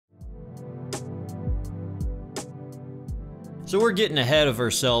So we're getting ahead of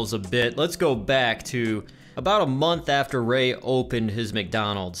ourselves a bit. Let's go back to about a month after Ray opened his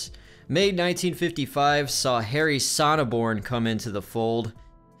McDonald's. May 1955 saw Harry Sonneborn come into the fold.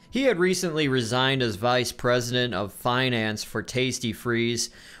 He had recently resigned as vice president of finance for Tasty Freeze,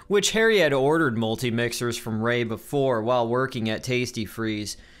 which Harry had ordered multi-mixers from Ray before while working at Tasty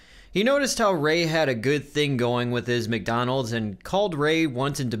Freeze. He noticed how Ray had a good thing going with his McDonald's and called Ray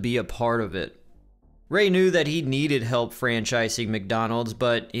wanting to be a part of it. Ray knew that he needed help franchising McDonald's,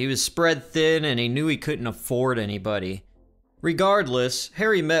 but he was spread thin and he knew he couldn't afford anybody. Regardless,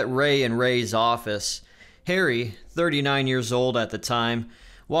 Harry met Ray in Ray's office. Harry, 39 years old at the time,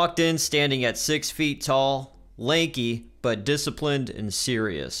 walked in standing at 6 feet tall, lanky, but disciplined and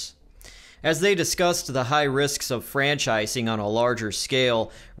serious. As they discussed the high risks of franchising on a larger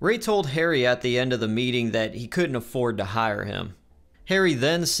scale, Ray told Harry at the end of the meeting that he couldn't afford to hire him. Harry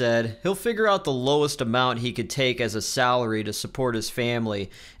then said he'll figure out the lowest amount he could take as a salary to support his family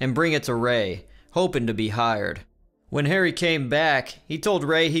and bring it to Ray, hoping to be hired. When Harry came back, he told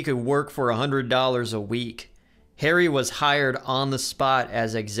Ray he could work for $100 a week. Harry was hired on the spot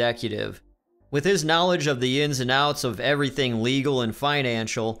as executive. With his knowledge of the ins and outs of everything legal and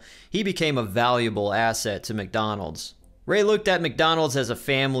financial, he became a valuable asset to McDonald's. Ray looked at McDonald's as a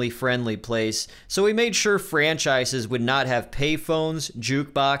family-friendly place, so he made sure franchises would not have payphones,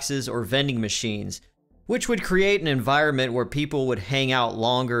 jukeboxes, or vending machines, which would create an environment where people would hang out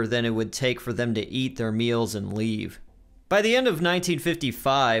longer than it would take for them to eat their meals and leave. By the end of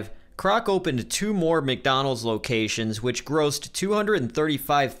 1955, Kroc opened 2 more McDonald's locations, which grossed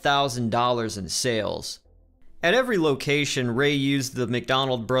 $235,000 in sales. At every location, Ray used the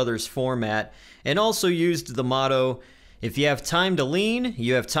McDonald Brothers format and also used the motto, "If you have time to lean,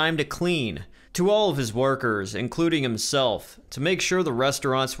 you have time to clean," to all of his workers, including himself, to make sure the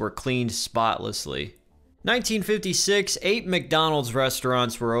restaurants were cleaned spotlessly. 1956, 8 McDonald's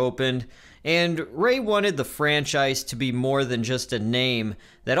restaurants were opened, and Ray wanted the franchise to be more than just a name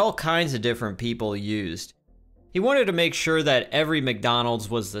that all kinds of different people used. He wanted to make sure that every McDonald's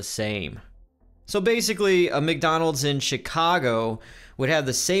was the same. So basically, a McDonald's in Chicago would have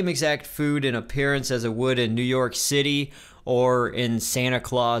the same exact food and appearance as it would in New York City or in Santa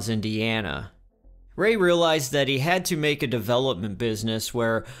Claus, Indiana. Ray realized that he had to make a development business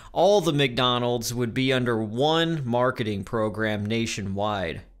where all the McDonald's would be under one marketing program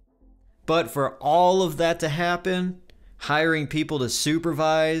nationwide. But for all of that to happen, hiring people to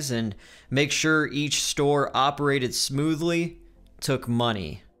supervise and make sure each store operated smoothly took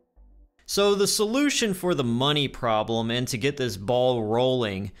money. So the solution for the money problem and to get this ball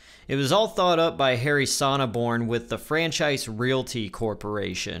rolling, it was all thought up by Harry Sonneborn with the Franchise Realty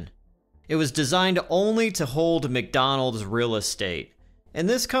Corporation. It was designed only to hold McDonald's real estate, and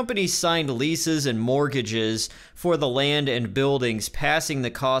this company signed leases and mortgages for the land and buildings, passing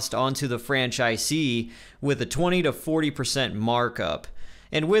the cost onto the franchisee with a 20 to 40% markup,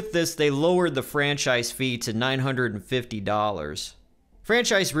 and with this they lowered the franchise fee to $950.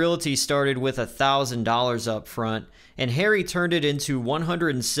 Franchise Realty started with $1,000 up front, and Harry turned it into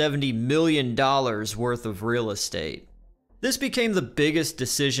 $170 million worth of real estate. This became the biggest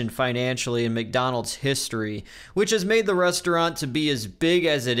decision financially in McDonald's history, which has made the restaurant to be as big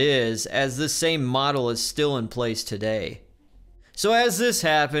as it is, as this same model is still in place today. So as this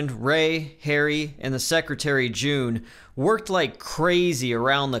happened, Ray, Harry, and the secretary June worked like crazy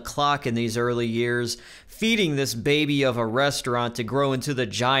around the clock in these early years, feeding this baby of a restaurant to grow into the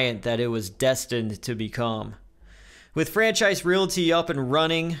giant that it was destined to become. With Franchise Realty up and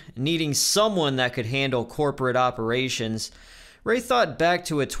running, needing someone that could handle corporate operations, Ray thought back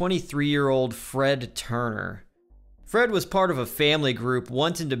to a 23-year-old Fred Turner. Fred was part of a family group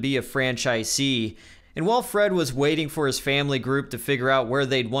wanting to be a franchisee, and while Fred was waiting for his family group to figure out where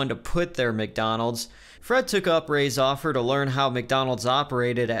they'd want to put their McDonald's, Fred took up Ray's offer to learn how McDonald's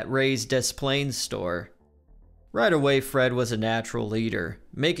operated at Ray's Des Plaines store. Right away, Fred was a natural leader,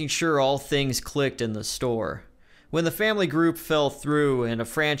 making sure all things clicked in the store. When the family group fell through and a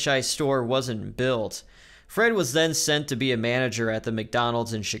franchise store wasn't built, Fred was then sent to be a manager at the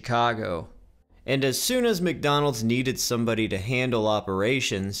McDonald's in Chicago. And as soon as McDonald's needed somebody to handle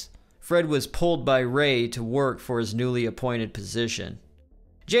operations, Fred was pulled by Ray to work for his newly appointed position.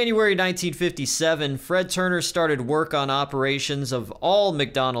 January 1957, Fred Turner started work on operations of all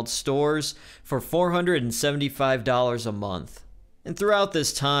McDonald's stores for $475 a month. And throughout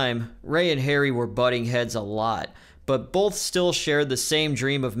this time, Ray and Harry were butting heads a lot, but both still shared the same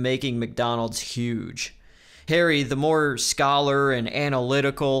dream of making McDonald's huge. Harry, the more scholar and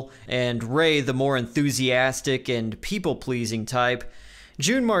analytical, and Ray, the more enthusiastic and people-pleasing type,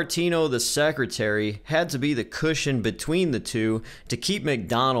 June Martino, the secretary, had to be the cushion between the two to keep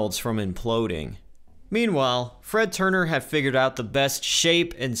McDonald's from imploding. Meanwhile, Fred Turner had figured out the best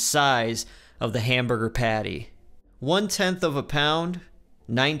shape and size of the hamburger patty. 1/10 of a pound,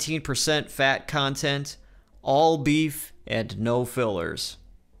 19% fat content, all beef, and no fillers.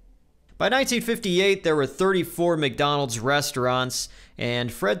 By 1958, there were 34 McDonald's restaurants,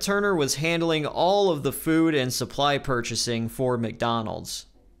 and Fred Turner was handling all of the food and supply purchasing for McDonald's.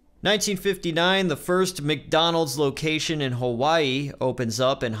 1959, the first McDonald's location in Hawaii opens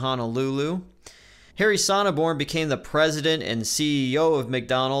up in Honolulu. Harry Sonneborn became the president and CEO of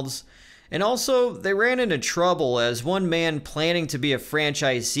McDonald's, and also they ran into trouble as one man planning to be a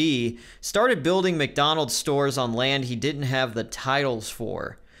franchisee started building McDonald's stores on land he didn't have the titles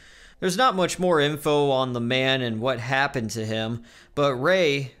for. There's not much more info on the man and what happened to him, but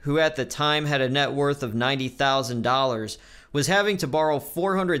Ray, who at the time had a net worth of $90,000, was having to borrow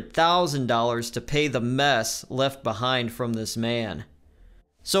 $400,000 to pay the mess left behind from this man.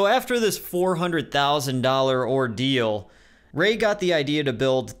 So after this $400,000 ordeal, Ray got the idea to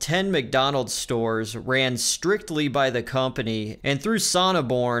build 10 McDonald's stores ran strictly by the company, and through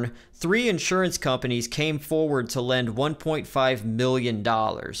Sonneborn, 3 insurance companies came forward to lend $1.5 million.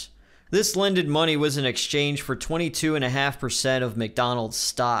 This lended money was in exchange for 22.5% of McDonald's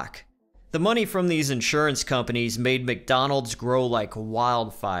stock. The money from these insurance companies made McDonald's grow like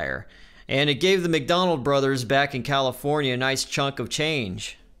wildfire, and it gave the McDonald brothers back in California a nice chunk of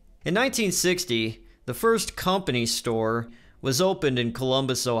change. In 1960, the first company store was opened in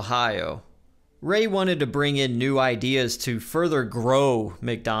Columbus, Ohio. Ray wanted to bring in new ideas to further grow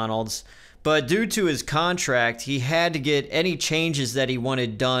McDonald's, but due to his contract, he had to get any changes that he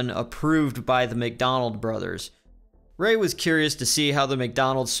wanted done approved by the McDonald brothers. Ray was curious to see how the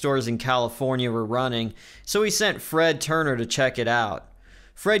McDonald's stores in California were running, so he sent Fred Turner to check it out.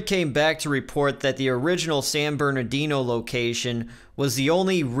 Fred came back to report that the original San Bernardino location was the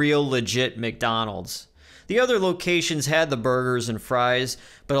only real legit McDonald's. The other locations had the burgers and fries,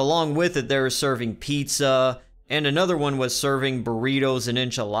 but along with it they were serving pizza, and another one was serving burritos and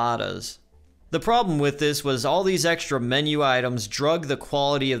enchiladas. The problem with this was all these extra menu items drug the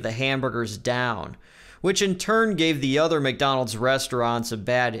quality of the hamburgers down, which in turn gave the other McDonald's restaurants a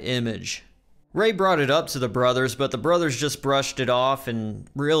bad image. Ray brought it up to the brothers, but the brothers just brushed it off and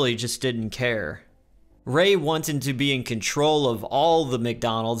really just didn't care. Ray wanted to be in control of all the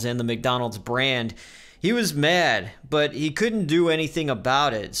McDonald's and the McDonald's brand. He was mad, but he couldn't do anything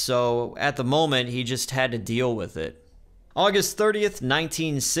about it, so at the moment he just had to deal with it. August 30th,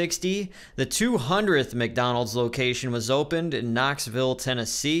 1960, the 200th McDonald's location was opened in Knoxville,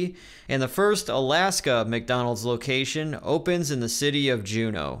 Tennessee, and the first Alaska McDonald's location opens in the city of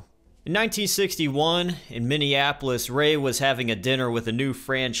Juneau. In 1961, in Minneapolis, Ray was having a dinner with a new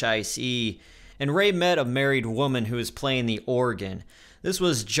franchisee, and Ray met a married woman who was playing the organ. This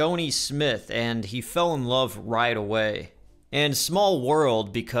was Joni Smith, and he fell in love right away. And small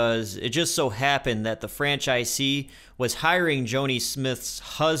world, because it just so happened that the franchisee was hiring Joni Smith's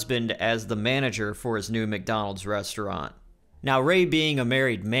husband as the manager for his new McDonald's restaurant. Now, Ray being a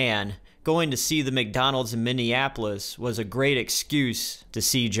married man, going to see the McDonald's in Minneapolis was a great excuse to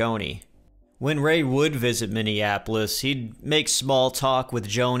see Joni. When Ray would visit Minneapolis, he'd make small talk with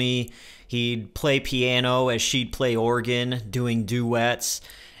Joni, he'd play piano as she'd play organ, doing duets,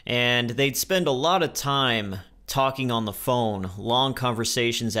 and they'd spend a lot of time talking on the phone, long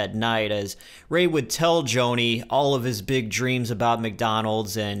conversations at night, as Ray would tell Joni all of his big dreams about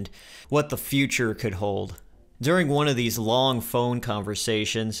McDonald's and what the future could hold. During one of these long phone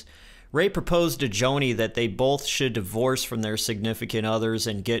conversations, Ray proposed to Joni that they both should divorce from their significant others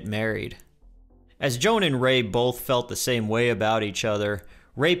and get married. As Joan and Ray both felt the same way about each other,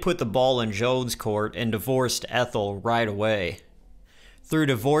 Ray put the ball in Joan's court and divorced Ethel right away. Through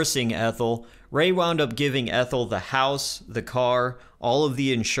divorcing Ethel, Ray wound up giving Ethel the house, the car, all of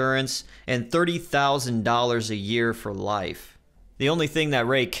the insurance, and $30,000 a year for life. The only thing that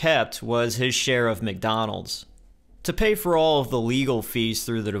Ray kept was his share of McDonald's. To pay for all of the legal fees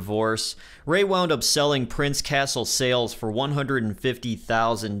through the divorce, Ray wound up selling Prince Castle sales for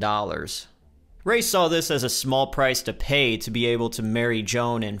 $150,000. Ray saw this as a small price to pay to be able to marry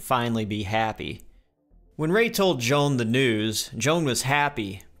Joan and finally be happy. When Ray told Joan the news, Joan was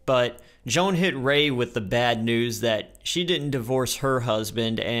happy, but Joan hit Ray with the bad news that she didn't divorce her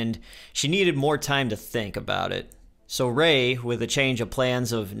husband and she needed more time to think about it. So Ray, with a change of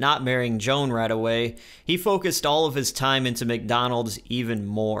plans of not marrying Joan right away, he focused all of his time into McDonald's even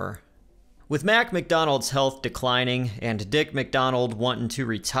more. With Mac McDonald's health declining and Dick McDonald wanting to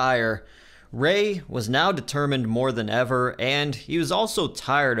retire, Ray was now determined more than ever, and he was also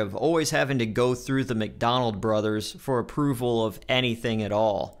tired of always having to go through the McDonald brothers for approval of anything at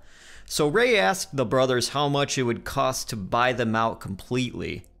all. So Ray asked the brothers how much it would cost to buy them out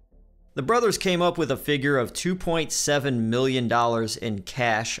completely. The brothers came up with a figure of $2.7 million in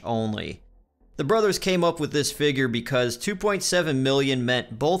cash only. The brothers came up with this figure because $2.7 million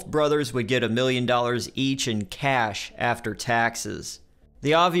meant both brothers would get $1 million each in cash after taxes.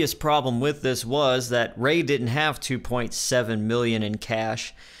 The obvious problem with this was that Ray didn't have $2.7 million in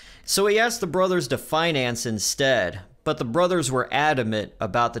cash, so he asked the brothers to finance instead, but the brothers were adamant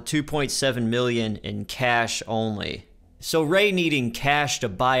about the $2.7 million in cash only. So Ray needing cash to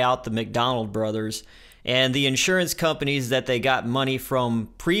buy out the McDonald brothers, and the insurance companies that they got money from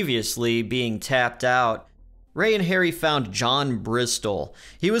previously being tapped out, Ray and Harry found John Bristol.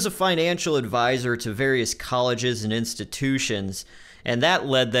 He was a financial advisor to various colleges and institutions, and that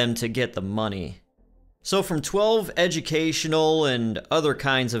led them to get the money. So from 12 educational and other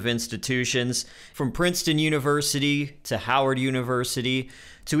kinds of institutions, from Princeton University to Howard University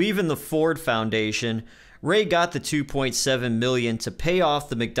to even the Ford Foundation, Ray got the $2.7 million to pay off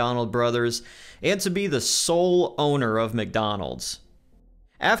the McDonald brothers and to be the sole owner of McDonald's.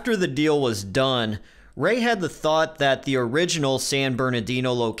 After the deal was done, Ray had the thought that the original San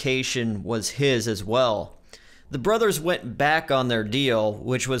Bernardino location was his as well. The brothers went back on their deal,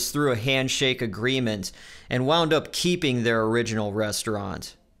 which was through a handshake agreement, and wound up keeping their original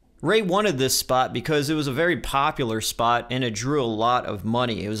restaurant. Ray wanted this spot because it was a very popular spot and it drew a lot of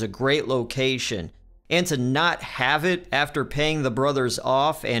money. It was a great location. And to not have it after paying the brothers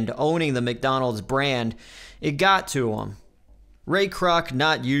off and owning the McDonald's brand, it got to him. Ray Kroc,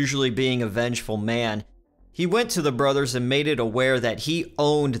 not usually being a vengeful man, he went to the brothers and made it aware that he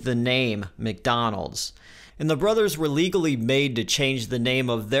owned the name McDonald's. And the brothers were legally made to change the name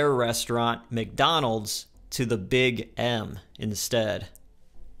of their restaurant, McDonald's, to the Big M instead.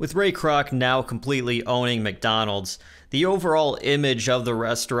 With Ray Kroc now completely owning McDonald's, the overall image of the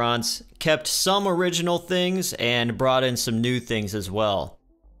restaurants kept some original things and brought in some new things as well.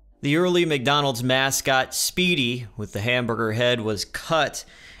 The early McDonald's mascot, Speedy, with the hamburger head, was cut,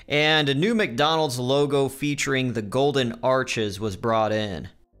 and a new McDonald's logo featuring the golden arches was brought in.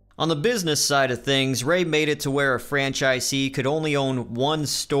 On the business side of things, Ray made it to where a franchisee could only own one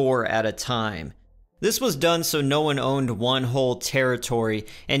store at a time. This was done so no one owned one whole territory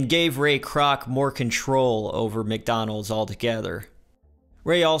and gave Ray Kroc more control over McDonald's altogether.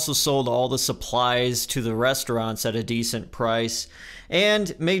 Ray also sold all the supplies to the restaurants at a decent price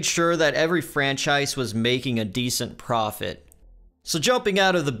and made sure that every franchise was making a decent profit. So jumping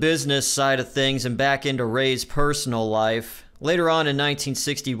out of the business side of things and back into Ray's personal life, later on in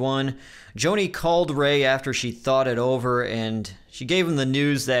 1961, Joni called Ray after she thought it over and she gave him the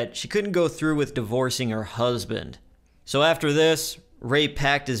news that she couldn't go through with divorcing her husband. So after this, Ray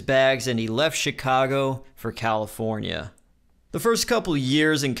packed his bags and he left Chicago for California. The first couple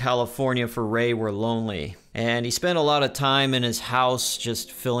years in California for Ray were lonely, and he spent a lot of time in his house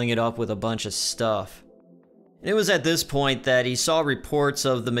just filling it up with a bunch of stuff. And it was at this point that he saw reports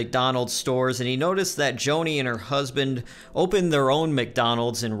of the McDonald's stores and he noticed that Joni and her husband opened their own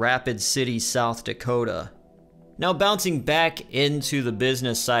McDonald's in Rapid City, South Dakota. Now bouncing back into the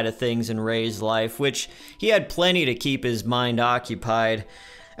business side of things in Ray's life, which he had plenty to keep his mind occupied,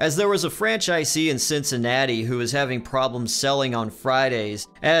 as there was a franchisee in Cincinnati who was having problems selling on Fridays,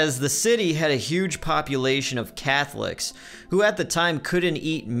 as the city had a huge population of Catholics who at the time couldn't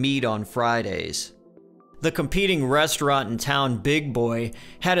eat meat on Fridays. The competing restaurant in town, Big Boy,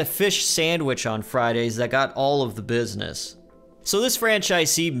 had a fish sandwich on Fridays that got all of the business. So this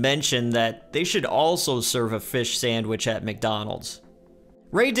franchisee mentioned that they should also serve a fish sandwich at McDonald's.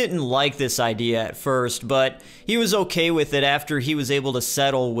 Ray didn't like this idea at first, but he was okay with it after he was able to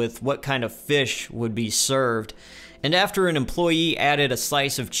settle with what kind of fish would be served. And after an employee added a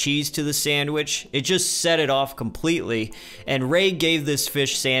slice of cheese to the sandwich, it just set it off completely, and Ray gave this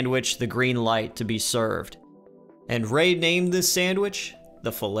fish sandwich the green light to be served. And Ray named this sandwich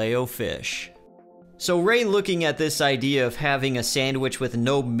the Filet-O-Fish. So Ray, looking at this idea of having a sandwich with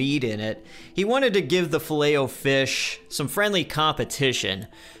no meat in it, he wanted to give the Filet-O-Fish some friendly competition.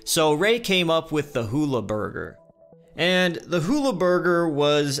 So Ray came up with the Hula Burger. And the Hula Burger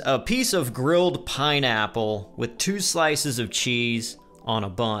was a piece of grilled pineapple with 2 slices of cheese on a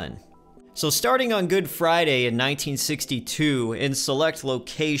bun. So starting on Good Friday in 1962, in select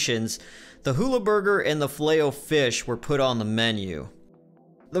locations, the Hula Burger and the Filet-O-Fish were put on the menu.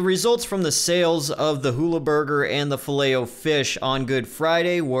 The results from the sales of the Hula Burger and the Filet-O-Fish on Good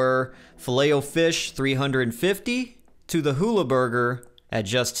Friday were Filet-O-Fish 350 to the Hula Burger at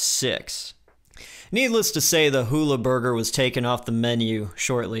just 6. Needless to say, the hula burger was taken off the menu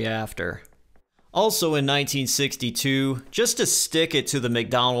shortly after. Also in 1962, just to stick it to the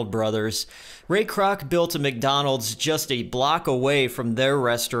McDonald brothers, Ray Kroc built a McDonald's just a block away from their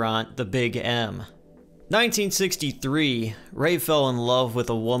restaurant, the Big M. 1963, Ray fell in love with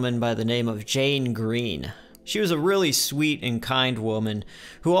a woman by the name of Jane Green. She was a really sweet and kind woman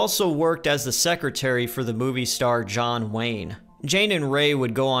who also worked as the secretary for the movie star John Wayne. Jane and Ray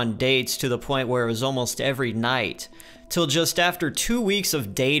would go on dates to the point where it was almost every night, till just after 2 weeks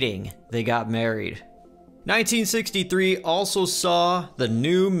of dating, they got married. 1963 also saw the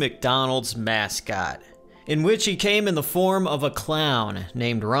new McDonald's mascot, in which he came in the form of a clown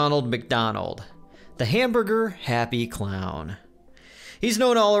named Ronald McDonald, the hamburger happy clown. He's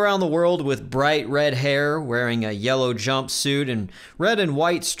known all around the world with bright red hair, wearing a yellow jumpsuit and red and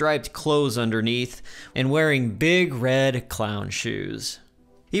white striped clothes underneath, and wearing big red clown shoes.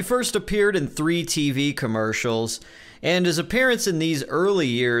 He first appeared in 3 TV commercials, and his appearance in these early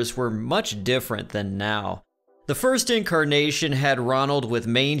years were much different than now. The first incarnation had Ronald with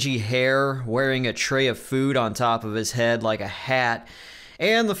mangy hair, wearing a tray of food on top of his head like a hat,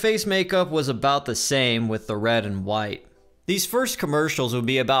 and the face makeup was about the same with the red and white. These first commercials would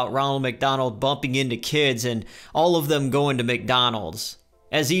be about Ronald McDonald bumping into kids and all of them going to McDonald's,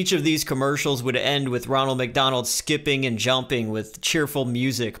 as each of these commercials would end with Ronald McDonald skipping and jumping with cheerful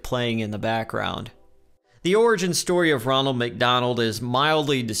music playing in the background. The origin story of Ronald McDonald is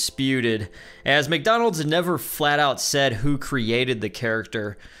mildly disputed, as McDonald's never flat out said who created the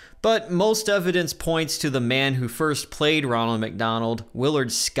character, but most evidence points to the man who first played Ronald McDonald,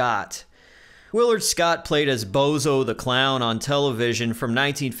 Willard Scott. Willard Scott played as Bozo the Clown on television from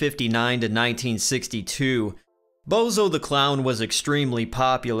 1959 to 1962. Bozo the Clown was extremely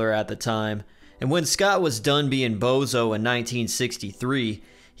popular at the time, and when Scott was done being Bozo in 1963,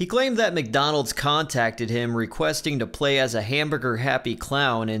 he claimed that McDonald's contacted him requesting to play as a hamburger happy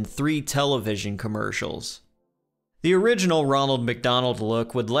clown in 3 television commercials. The original Ronald McDonald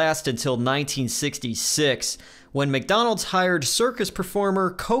look would last until 1966, when McDonald's hired circus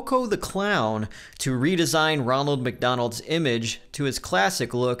performer Coco the Clown to redesign Ronald McDonald's image to his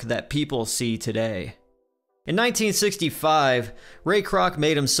classic look that people see today. In 1965, Ray Kroc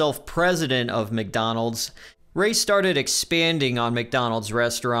made himself president of McDonald's. Ray started expanding on McDonald's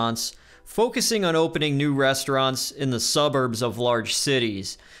restaurants, focusing on opening new restaurants in the suburbs of large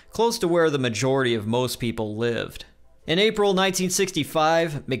cities, close to where the majority of most people lived. In April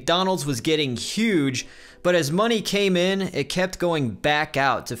 1965, McDonald's was getting huge, but as money came in, it kept going back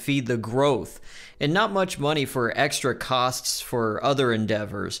out to feed the growth, and not much money for extra costs for other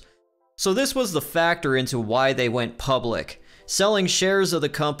endeavors. So this was the factor into why they went public, selling shares of the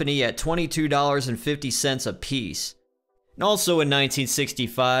company at $22.50 a piece. And also in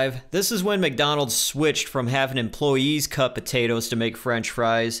 1965, this is when McDonald's switched from having employees cut potatoes to make French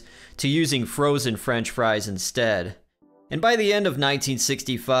fries to using frozen French fries instead. And by the end of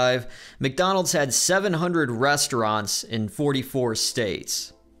 1965, McDonald's had 700 restaurants in 44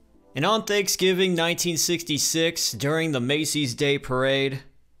 states. And on Thanksgiving 1966, during the Macy's Day Parade,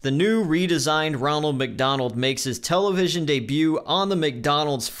 the new redesigned Ronald McDonald makes his television debut on the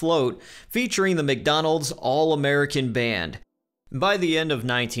McDonald's float, featuring the McDonald's All-American Band. By the end of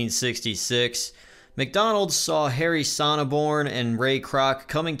 1966, McDonald's saw Harry Sonneborn and Ray Kroc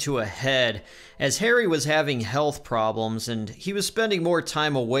coming to a head, as Harry was having health problems and he was spending more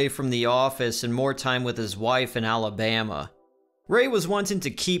time away from the office and more time with his wife in Alabama. Ray was wanting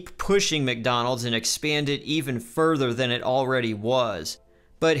to keep pushing McDonald's and expand it even further than it already was.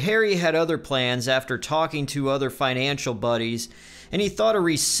 But Harry had other plans after talking to other financial buddies, and he thought a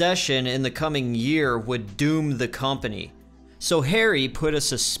recession in the coming year would doom the company. So Harry put a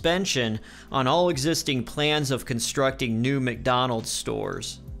suspension on all existing plans of constructing new McDonald's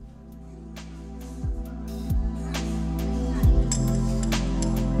stores.